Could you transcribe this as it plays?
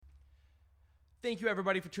Thank you,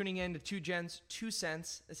 everybody, for tuning in to Two Gents, 2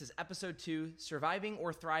 Cents. This is episode 2, Surviving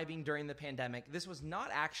or Thriving During the Pandemic. This was not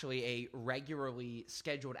actually a regularly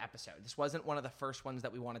scheduled episode. This wasn't one of the first ones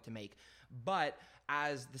that we wanted to make. But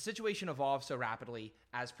as the situation evolved so rapidly,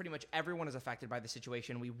 as pretty much everyone is affected by the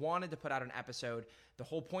situation, we wanted to put out an episode. The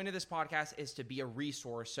whole point of this podcast is to be a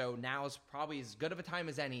resource. So now is probably as good of a time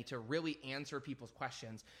as any to really answer people's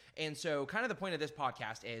questions. And so kind of the point of this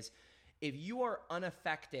podcast is, if you are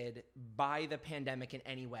unaffected by the pandemic in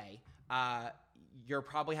any way, you're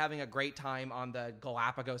probably having a great time on the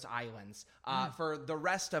Galapagos Islands. For the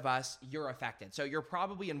rest of us, you're affected. So you're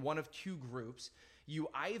probably in one of two groups. You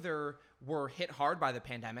either were hit hard by the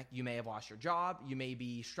pandemic. You may have lost your job. You may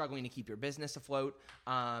be struggling to keep your business afloat.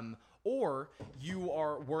 Or you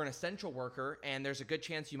were an essential worker, and there's a good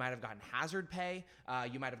chance you might have gotten hazard pay.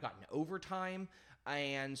 You might have gotten overtime.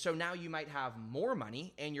 And so now you might have more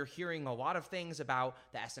money, and you're hearing a lot of things about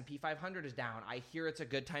the S&P 500 is down. I hear it's a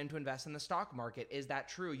good time to invest in the stock market. Is that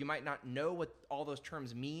true? You might not know what all those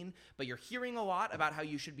terms mean, but you're hearing a lot about how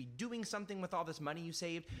you should be doing something with all this money you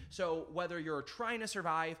saved. So whether you're trying to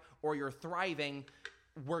survive or you're thriving,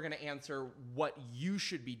 we're going to answer what you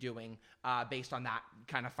should be doing based on that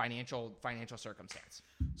kind of financial circumstance.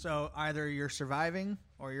 So either you're surviving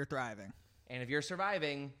or you're thriving. And if you're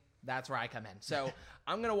surviving, that's where I come in. So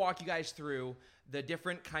I'm going to walk you guys through the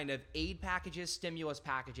different kind of aid packages, stimulus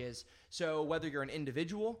packages. So whether you're an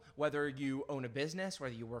individual, whether you own a business,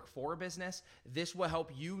 whether you work for a business, this will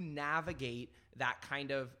help you navigate that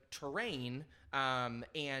kind of terrain and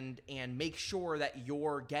make sure that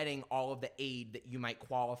you're getting all of the aid that you might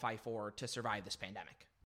qualify for to survive this pandemic.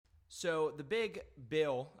 So the big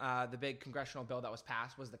bill, the big congressional bill that was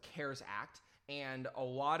passed was the CARES Act. And a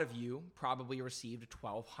lot of you probably received a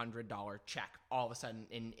 $1,200 check all of a sudden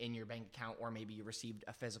in your bank account, or maybe you received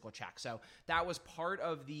a physical check. So that was part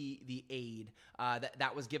of the aid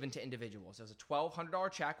that was given to individuals. It was a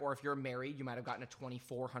 $1,200 check, or if you're married, you might have gotten a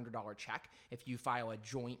 $2,400 check if you file a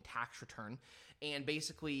joint tax return. And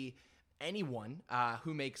basically, anyone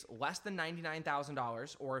who makes less than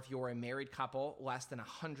 $99,000, or if you're a married couple, less than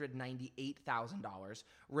 $198,000,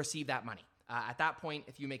 receive that money. At that point,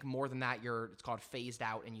 if you make more than that, it's called phased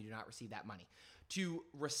out, and you do not receive that money. To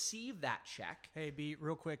receive that check... Hey, B,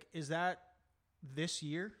 real quick, is that this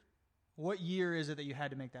year? What year is it that you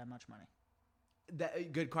had to make that much money?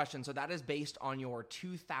 Good question. So that is based on your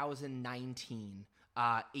 2019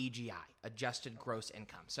 AGI, Adjusted Gross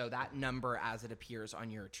Income. So that number as it appears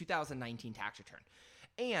on your 2019 tax return.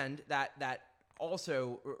 And that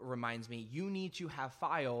also reminds me, you need to have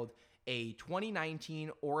filed a 2019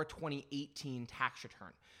 or a 2018 tax return.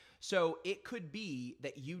 So it could be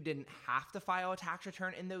that you didn't have to file a tax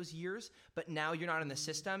return in those years, but now you're not in the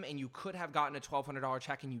system and you could have gotten a $1,200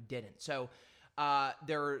 check and you didn't. So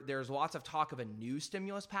there's lots of talk of a new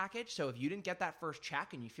stimulus package. So if you didn't get that first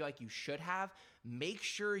check and you feel like you should have, make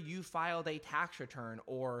sure you filed a tax return,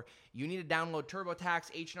 or you need to download TurboTax,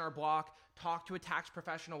 H&R Block, talk to a tax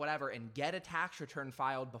professional, whatever, and get a tax return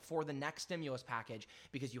filed before the next stimulus package,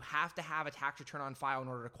 because you have to have a tax return on file in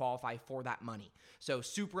order to qualify for that money. So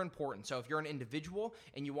super important. So if you're an individual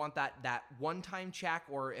and you want that one-time check,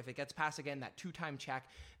 or if it gets passed again, that two-time check,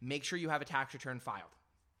 make sure you have a tax return filed.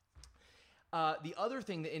 The other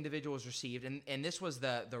thing that individuals received, and this was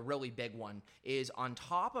the really big one, is on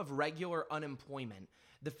top of regular unemployment,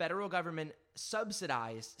 the federal government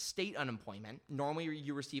subsidized state unemployment. Normally,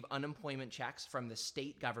 you receive unemployment checks from the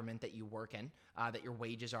state government that you work in, that your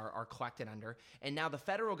wages are collected under. And now the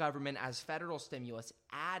federal government, as federal stimulus,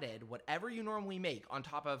 added whatever you normally make on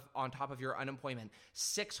top of your unemployment,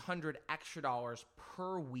 $600 extra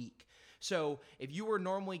per week. So if you were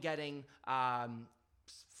normally getting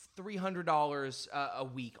 $300 a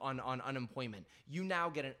week on unemployment, you now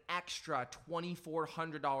get an extra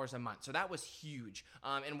 $2,400 a month. So that was huge.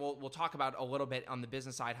 And we'll talk about a little bit on the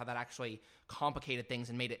business side how that actually complicated things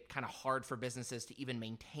and made it kind of hard for businesses to even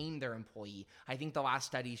maintain their employee. I think the last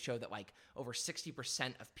studies showed that like over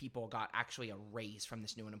 60% of people got actually a raise from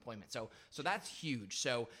this new unemployment. So that's huge.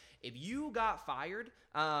 So if you got fired,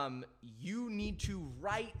 you need to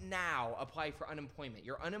right now apply for unemployment.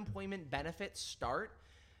 Your unemployment benefits start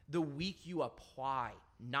the week you apply,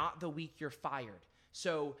 not the week you're fired.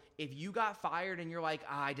 So if you got fired and you're like,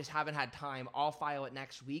 I just haven't had time, I'll file it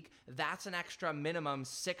next week, that's an extra minimum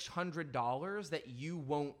 $600 that you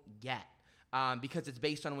won't get because it's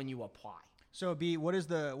based on when you apply. So B, what's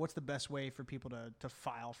the best way for people to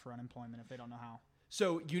file for unemployment if they don't know how?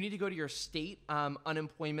 So you need to go to your state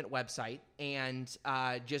unemployment website and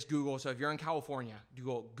just Google. So if you're in California,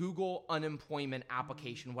 Google unemployment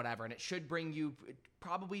application, whatever, and it should bring you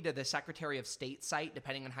probably to the Secretary of State site,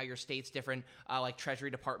 depending on how your state's different, like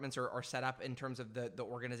Treasury departments are set up in terms of the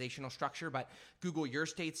organizational structure. But Google your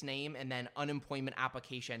state's name and then unemployment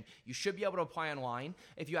application. You should be able to apply online.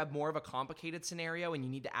 If you have more of a complicated scenario and you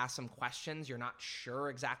need to ask some questions, you're not sure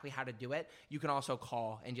exactly how to do it, you can also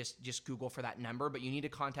call and just Google for that number. But you need to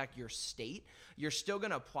contact your state. You're still going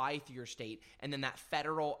to apply through your state, and then that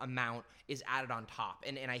federal amount is added on top.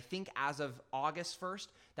 And I think as of August 1st,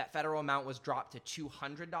 that federal amount was dropped to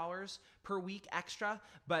 $200 per week extra.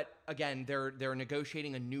 But again, they're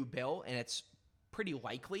negotiating a new bill, and it's pretty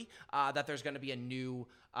likely that there's going to be a new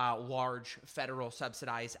large federal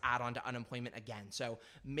subsidized add-on to unemployment again. So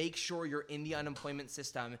make sure you're in the unemployment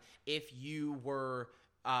system if you were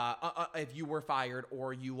fired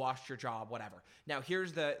or you lost your job, whatever. Now,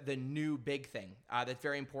 here's the new big thing that's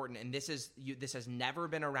very important, and this has never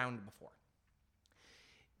been around before.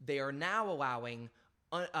 They are now allowing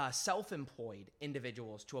self-employed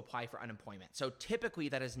individuals to apply for unemployment. So typically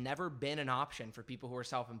that has never been an option for people who are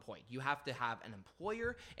self-employed. You have to have an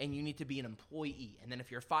employer and you need to be an employee. And then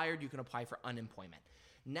if you're fired, you can apply for unemployment.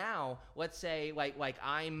 Now, let's say like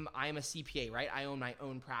I'm a CPA, right? I own my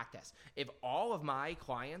own practice. If all of my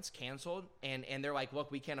clients canceled and they're like,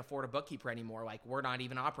 look, we can't afford a bookkeeper anymore. Like, we're not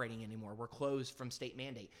even operating anymore. We're closed from state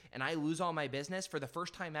mandate. And I lose all my business, for the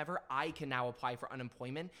first time ever, I can now apply for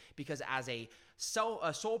unemployment because as a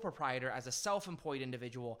sole proprietor, as a self-employed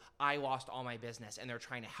individual, I lost all my business, and they're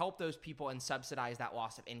trying to help those people and subsidize that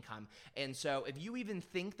loss of income. And so if you even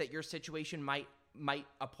think that your situation might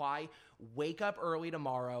apply, wake up early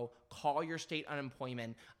tomorrow, call your state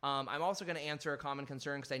unemployment. I'm also going to answer a common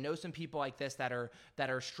concern because I know some people like this that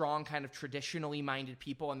are strong, kind of traditionally minded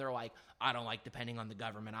people, and they're like, I don't like depending on the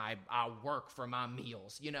government. I work for my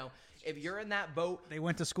meals. You know, if you're in that boat, they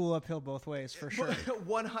went to school uphill both ways for sure.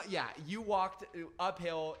 Yeah, you walked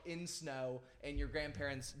uphill in snow, and your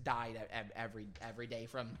grandparents died every day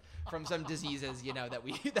from some diseases, you know, that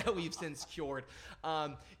we've since cured.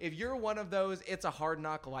 If you're one of those, it's a hard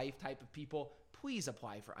knock life type of people, please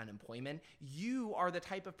apply for unemployment. You are the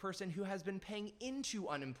type of person who has been paying into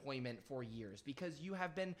unemployment for years because you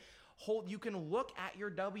have been you can look at your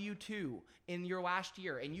W-2 in your last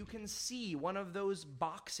year and you can see one of those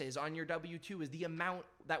boxes on your W-2 is the amount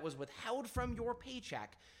that was withheld from your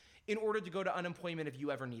paycheck in order to go to unemployment if you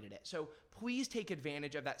ever needed it. So please take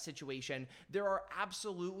advantage of that situation. There are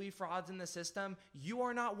absolutely frauds in the system. You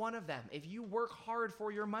are not one of them. If you work hard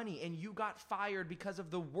for your money and you got fired because of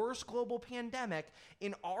the worst global pandemic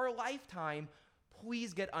in our lifetime,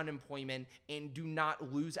 please get unemployment and do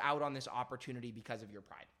not lose out on this opportunity because of your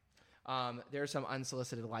pride. There's some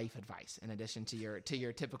unsolicited life advice in addition to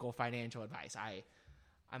your typical financial advice.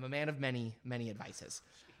 I'm a man of many advices.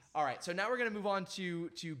 All right, so now we're going to move on to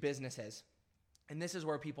businesses. And this is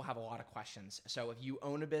where people have a lot of questions. So if you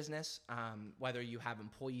own a business, whether you have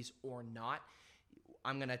employees or not,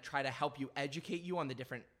 I'm going to try to help you, educate you on the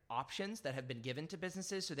different options that have been given to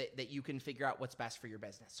businesses so that you can figure out what's best for your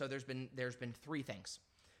business. So there's been three things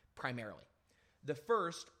primarily. The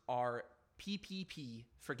first are PPP,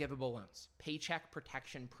 forgivable loans, Paycheck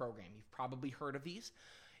Protection Program. You've probably heard of these.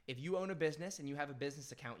 If you own a business and you have a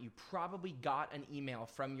business account, you probably got an email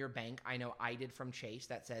from your bank. I know I did from Chase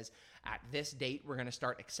that says, at this date, we're going to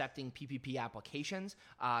start accepting PPP applications.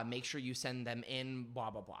 Make sure you send them in, blah,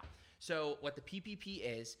 blah, blah. So what the PPP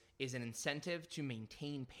is an incentive to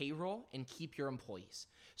maintain payroll and keep your employees.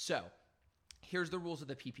 So here's the rules of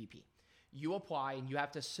the PPP. You apply and you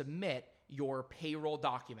have to submit your payroll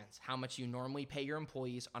documents, how much you normally pay your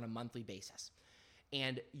employees on a monthly basis.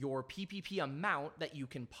 And your PPP amount that you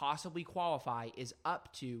can possibly qualify is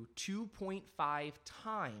up to 2.5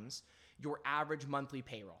 times your average monthly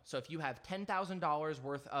payroll. So if you have $10,000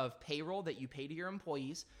 worth of payroll that you pay to your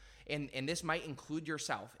employees, and this might include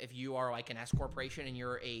yourself, if you are like an S corporation and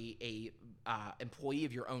you're a employee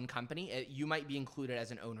of your own company, you might be included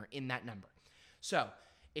as an owner in that number. So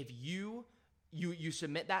if you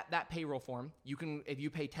submit that payroll form, you can, if you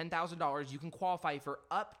pay $10,000, you can qualify for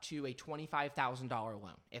up to a $25,000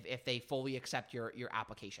 loan if they fully accept your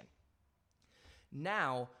application.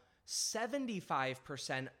 Now,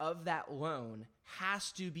 75% of that loan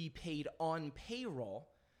has to be paid on payroll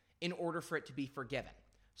in order for it to be forgiven.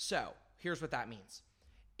 So here's what that means.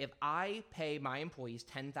 If I pay my employees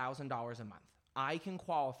 $10,000 a month, I can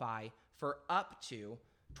qualify for up to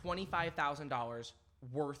 $25,000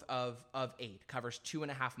 worth of aid, covers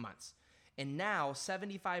 2.5 months. And now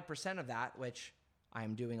 75% of that, which I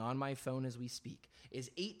am doing on my phone as we speak, is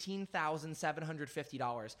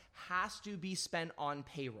 $18,750 has to be spent on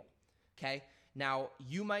payroll. Okay. Now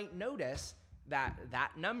you might notice that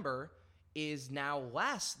number is now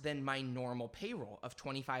less than my normal payroll of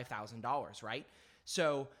 $25,000, right?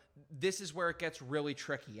 So this is where it gets really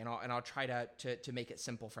tricky, and I'll try to make it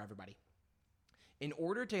simple for everybody. In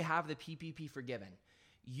order to have the PPP forgiven,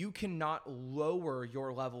 you cannot lower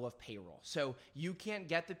your level of payroll. So you can't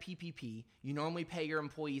get the PPP. You normally pay your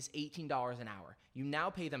employees $18 an hour. You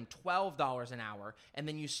now pay them $12 an hour, and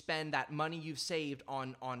then you spend that money you've saved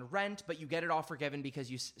on rent, but you get it all forgiven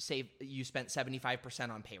because you spent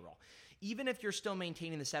 75% on payroll. Even if you're still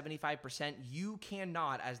maintaining the 75%, you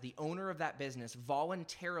cannot, as the owner of that business,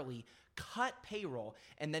 voluntarily cut payroll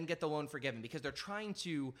and then get the loan forgiven, because they're trying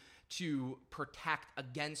to protect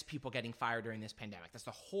against people getting fired during this pandemic. That's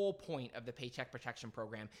the whole point of the Paycheck Protection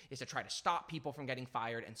Program, is to try to stop people from getting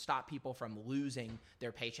fired and stop people from losing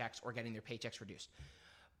their paychecks or getting their paychecks reduced.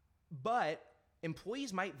 But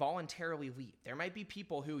employees might voluntarily leave. There might be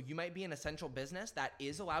people who, you might be an essential business that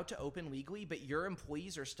is allowed to open legally, but your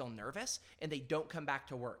employees are still nervous and they don't come back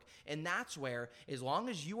to work. And that's where, as long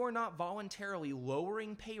as you are not voluntarily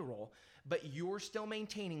lowering payroll, but you're still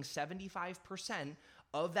maintaining 75%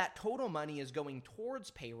 of that total money is going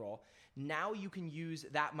towards payroll, now you can use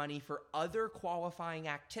that money for other qualifying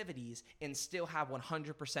activities and still have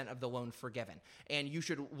 100% of the loan forgiven. And you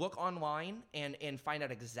should look online and find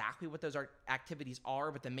out exactly what those activities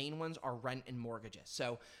are, but the main ones are rent and mortgages.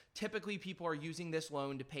 So typically people are using this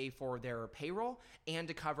loan to pay for their payroll and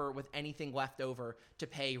to cover with anything left over to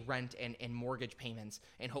pay rent and mortgage payments,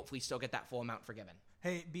 and hopefully still get that full amount forgiven.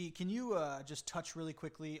 Hey, B, can you just touch really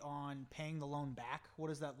quickly on paying the loan back? What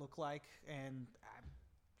does that look like? And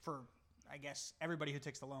for, I guess, everybody who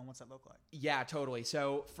takes the loan, what's that look like? Yeah, totally.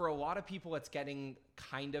 So for a lot of people, it's getting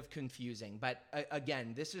kind of confusing. But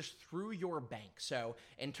again, this is through your bank. So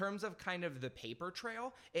in terms of kind of the paper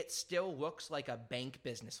trail, it still looks like a bank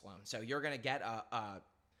business loan. So you're going to get a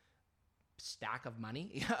stack of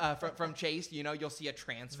money from Chase. You know, you'll see a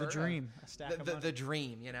transfer. The dream. A stack of money. The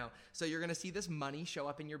dream, you know. So you're going to see this money show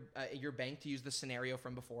up in your bank. To use the scenario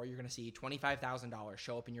from before, you're going to see $25,000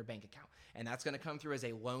 show up in your bank account. And that's going to come through as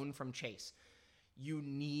a loan from Chase. You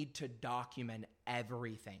need to document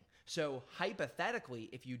everything. So hypothetically,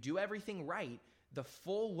 if you do everything right, the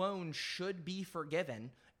full loan should be forgiven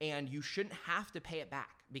and you shouldn't have to pay it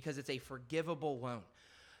back because it's a forgivable loan.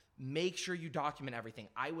 Make sure you document everything.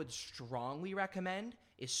 I would strongly recommend,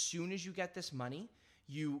 as soon as you get this money,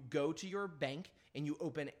 you go to your bank and you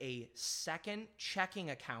open a second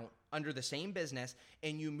checking account under the same business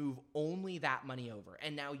and you move only that money over.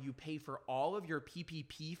 And now you pay for all of your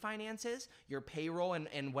PPP finances, your payroll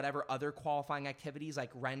and whatever other qualifying activities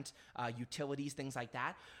like rent, utilities, things like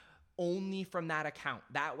that, only from that account.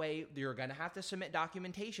 That way, you're going to have to submit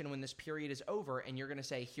documentation when this period is over, and you're going to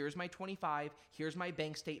say, here's my 25, here's my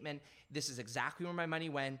bank statement, this is exactly where my money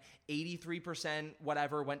went, 83%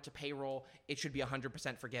 whatever went to payroll, it should be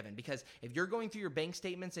 100% forgiven. Because if you're going through your bank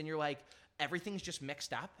statements and you're like, everything's just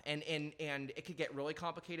mixed up, and it could get really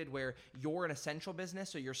complicated where you're an essential business,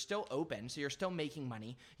 so you're still open, so you're still making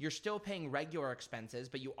money, you're still paying regular expenses,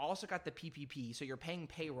 but you also got the PPP, so you're paying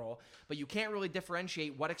payroll, but you can't really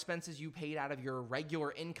differentiate what expenses you paid out of your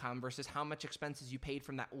regular income versus how much expenses you paid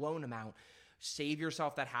from that loan amount. Save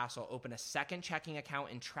yourself that hassle. Open a second checking account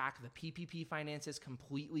and track the PPP finances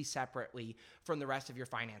completely separately from the rest of your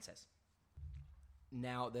finances.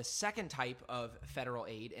 Now, the second type of federal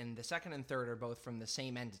aid, and the second and third are both from the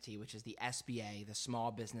same entity, which is the SBA, the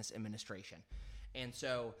Small Business Administration. And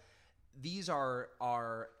so these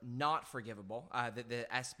are not forgivable. The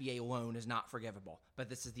SBA loan is not forgivable, but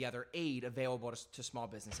this is the other aid available to small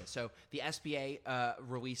businesses. So the SBA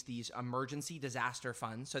released these emergency disaster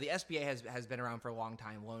funds. So the SBA has been around for a long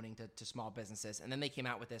time loaning to small businesses. And then they came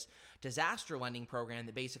out with this disaster lending program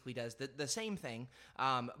that basically does the same thing,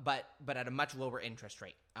 but at a much lower interest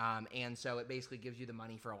rate. And so it basically gives you the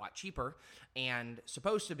money for a lot cheaper and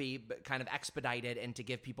supposed to be kind of expedited and to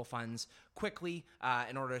give people funds quickly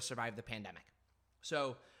in order to survive the pandemic.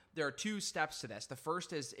 So there are two steps to this. The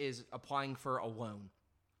first is applying for a loan.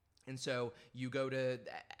 And so you go to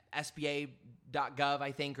SBA.gov,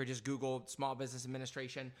 I think, or just Google Small Business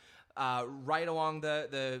Administration. Right along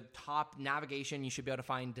the top navigation, you should be able to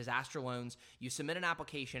find disaster loans. You submit an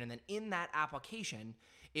application, and then in that application,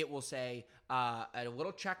 it will say a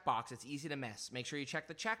little checkbox. It's easy to miss. Make sure you check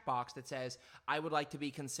the checkbox that says, I would like to be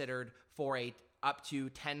considered for a up to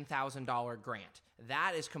 $10,000 grant.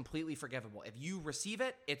 That is completely forgivable. If you receive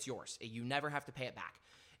it, it's yours. You never have to pay it back.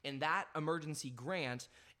 And that emergency grant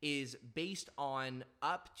is based on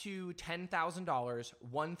up to $10,000,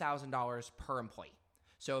 $1,000 per employee.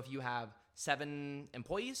 So if you have 7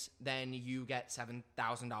 employees, then you get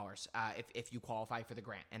 $7,000 if you qualify for the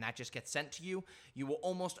grant, and that just gets sent to you. You will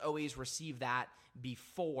almost always receive that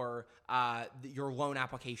before your loan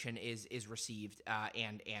application is received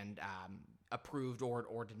and approved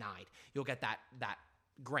or denied. You'll get that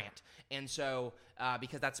grant. And so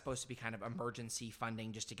because that's supposed to be kind of emergency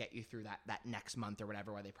funding just to get you through that next month or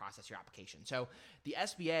whatever while they process your application. So the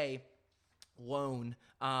SBA loan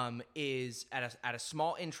is at a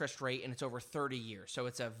small interest rate, and it's over 30 years. So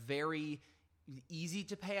it's a very easy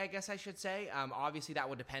to pay, I guess I should say. Obviously, that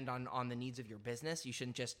would depend on the needs of your business. You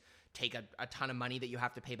shouldn't just take a ton of money that you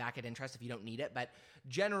have to pay back at interest if you don't need it. But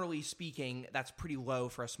generally speaking, that's pretty low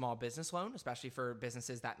for a small business loan, especially for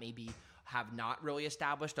businesses that maybe have not really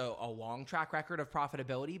established a long track record of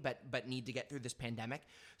profitability, but need to get through this pandemic.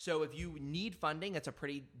 So if you need funding, it's a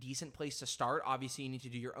pretty decent place to start. Obviously, you need to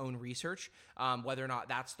do your own research, whether or not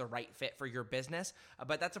that's the right fit for your business.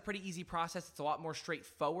 But that's a pretty easy process. It's a lot more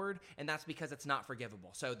straightforward, and that's because it's not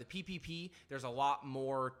forgivable. So the PPP, there's a lot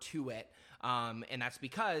more to it. And that's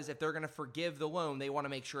because if they're going to forgive the loan, they want to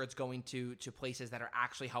make sure it's going to places that are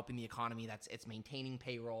actually helping the economy. It's maintaining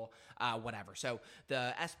payroll, whatever. So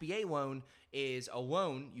the SBA loan is a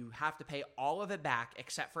loan. You have to pay all of it back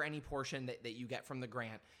except for any portion that you get from the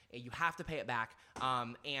grant. You have to pay it back,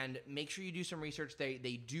 and make sure you do some research.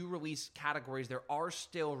 They do release categories. There are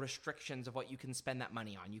still restrictions of what you can spend that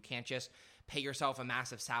money on. You can't just pay yourself a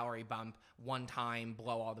massive salary bump one time,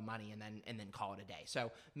 blow all the money, and then call it a day.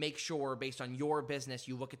 So make sure, based on your business,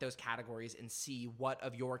 you look at those categories and see what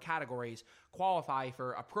of your categories qualify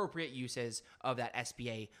for appropriate uses of that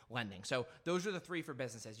SBA lending. So those are the 3 for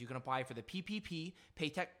businesses. You can apply for the PPP,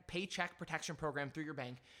 Paycheck Protection Program, through your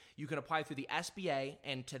bank. You can apply through the SBA,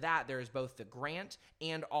 and to that, there is both the grant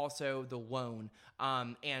and also the loan.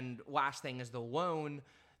 And last thing is the loan.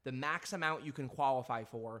 The max amount you can qualify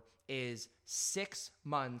for is 6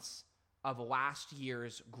 months of last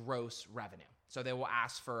year's gross revenue. So they will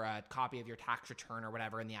ask for a copy of your tax return or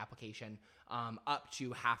whatever in the application, up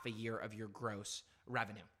to half a year of your gross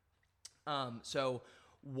revenue. So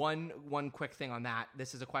one quick thing on that.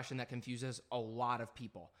 This is a question that confuses a lot of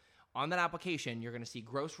people. On that application, you're going to see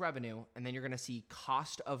gross revenue, and then you're going to see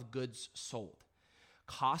cost of goods sold.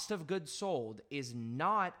 Cost of goods sold is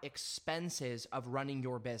not expenses of running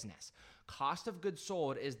your business. Cost of goods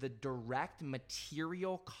sold is the direct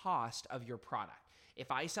material cost of your product. If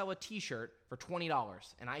I sell a t-shirt for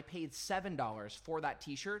 $20 and I paid $7 for that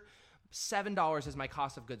t-shirt, $7 is my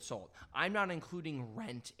cost of goods sold. I'm not including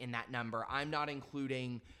rent in that number. I'm not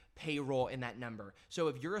including payroll in that number. So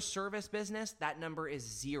if you're a service business, that number is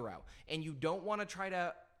 0. And you don't want to try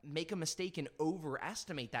to make a mistake and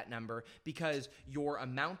overestimate that number, because your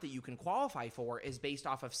amount that you can qualify for is based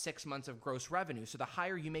off of 6 months of gross revenue. So the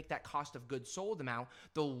higher you make that cost of goods sold amount,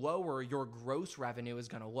 the lower your gross revenue is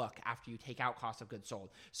going to look after you take out cost of goods sold.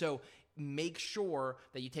 So make sure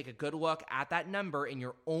that you take a good look at that number, and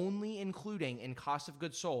you're only including in cost of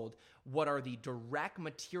goods sold what are the direct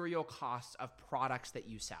material costs of products that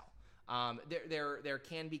you sell. There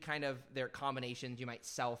can be kind of their combinations. You might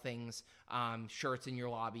sell things, shirts in your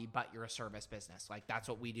lobby, but you're a service business. Like that's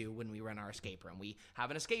what we do when we run our escape room. We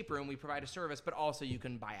have an escape room, we provide a service, but also you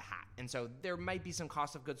can buy a hat. And so there might be some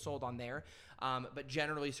cost of goods sold on there, but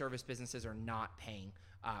generally service businesses are not paying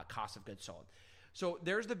cost of goods sold. So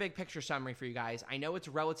there's the big picture summary for you guys. I know it's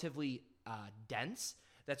relatively dense.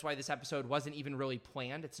 That's why this episode wasn't even really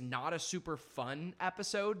planned. It's not a super fun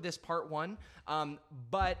episode, this part 1,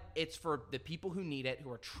 but it's for the people who need it,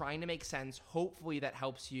 who are trying to make sense. Hopefully that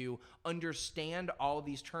helps you understand all of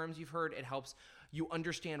these terms you've heard. It helps you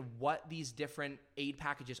understand what these different aid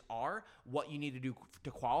packages are, what you need to do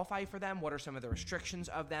to qualify for them, what are some of the restrictions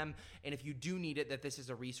of them, and if you do need it, that this is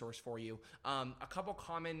a resource for you. A couple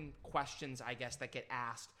common questions, I guess, that get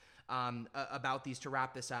asked about these to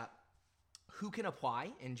wrap this up. Who can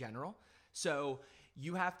apply in general? So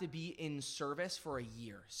you have to be in service for a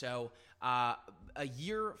year. So a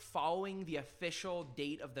year following the official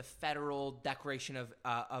date of the federal declaration of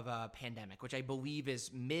a pandemic, which I believe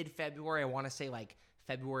is mid-February. I want to say like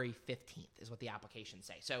February 15th is what the applications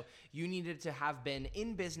say. So you needed to have been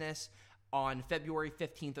in business on February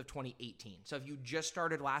 15th of 2018. So if you just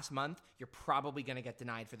started last month, you're probably going to get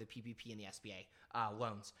denied for the PPP and the SBA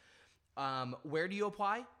loans. Where do you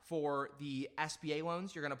apply for the SBA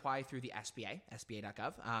loans? You're going to apply through the SBA,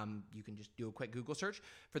 SBA.gov. You can just do a quick Google search.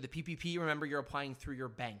 For the PPP, remember you're applying through your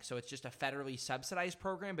bank. So it's just a federally subsidized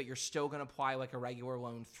program, but you're still going to apply like a regular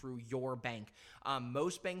loan through your bank.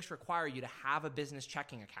 Most banks require you to have a business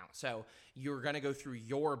checking account. So you're going to go through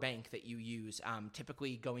your bank that you use.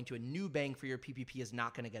 Typically going to a new bank for your PPP is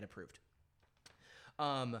not going to get approved.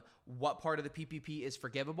 What part of the PPP is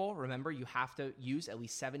forgivable? Remember, you have to use at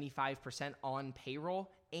least 75% on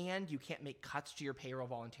payroll, and you can't make cuts to your payroll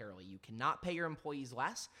voluntarily. You cannot pay your employees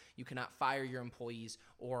less. You cannot fire your employees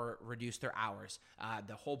or reduce their hours.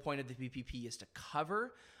 The whole point of the PPP is to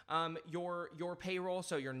cover your payroll,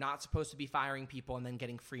 so you're not supposed to be firing people and then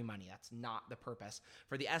getting free money. That's not the purpose.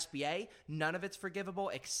 For the SBA, none of it's forgivable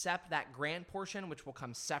except that grant portion, which will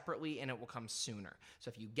come separately and it will come sooner. So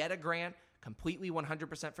if you get a grant, completely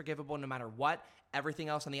 100% forgivable no matter what. Everything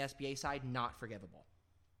else on the SBA side, not forgivable.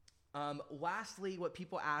 Lastly, what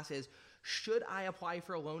people ask is, should I apply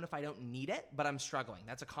for a loan if I don't need it, but I'm struggling?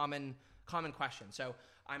 That's a common question. So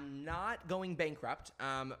I'm not going bankrupt,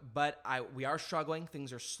 but we are struggling.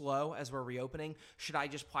 Things are slow as we're reopening. Should I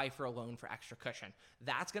just apply for a loan for extra cushion?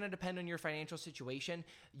 That's going to depend on your financial situation.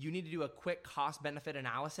 You need to do a quick cost-benefit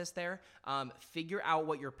analysis there. Figure out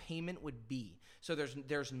what your payment would be. So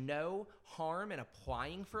there's no harm in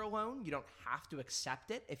applying for a loan. You don't have to accept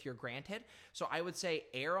it if you're granted. So I would say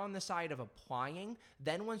err on the side of applying.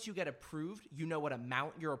 Then once you get approved, you know what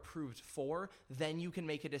amount you're approved for. Then you can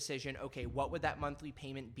make a decision, okay, what would that monthly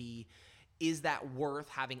payment be? Is that worth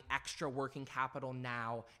having extra working capital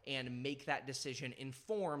now, and make that decision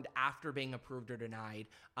informed after being approved or denied.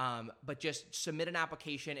 But just submit an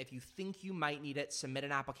application. If you think you might need it, submit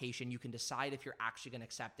an application. You can decide if you're actually going to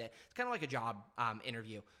accept it. It's kind of like a job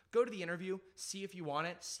interview. Go to the interview, see if you want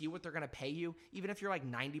it, see what they're going to pay you. Even if you're like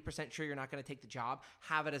 90% sure you're not going to take the job,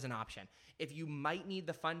 have it as an option. If you might need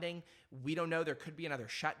the funding, we don't know, there could be another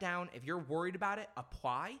shutdown. If you're worried about it,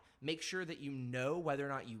 apply. Make sure that you know whether or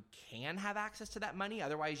not you can have access to that money.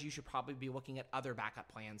 Otherwise, you should probably be looking at other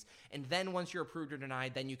backup plans. And then once you're approved or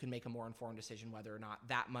denied, then you can make a more informed decision whether or not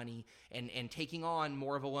that money and taking on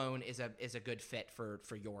more of a loan is a good fit for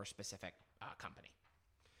your specific company.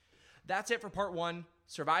 That's it for part one,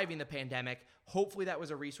 surviving the pandemic. Hopefully that was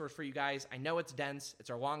a resource for you guys. I know it's dense. It's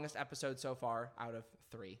our longest episode so far out of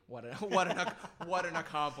 3. What an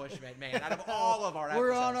accomplishment, man. Out of all of our episodes.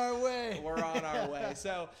 We're on our way. We're on our way.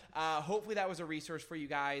 So hopefully that was a resource for you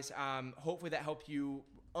guys. Hopefully that helped you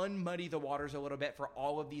unmuddy the waters a little bit for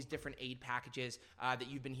all of these different aid packages that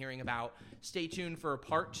you've been hearing about. Stay tuned for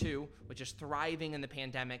part 2, which is thriving in the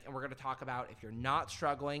pandemic. And we're going to talk about, if you're not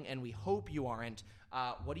struggling, and we hope you aren't,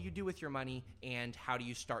 what do you do with your money, and how do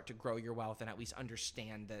you start to grow your wealth and at least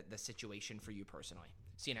understand the situation for you personally.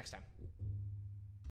 See you next time.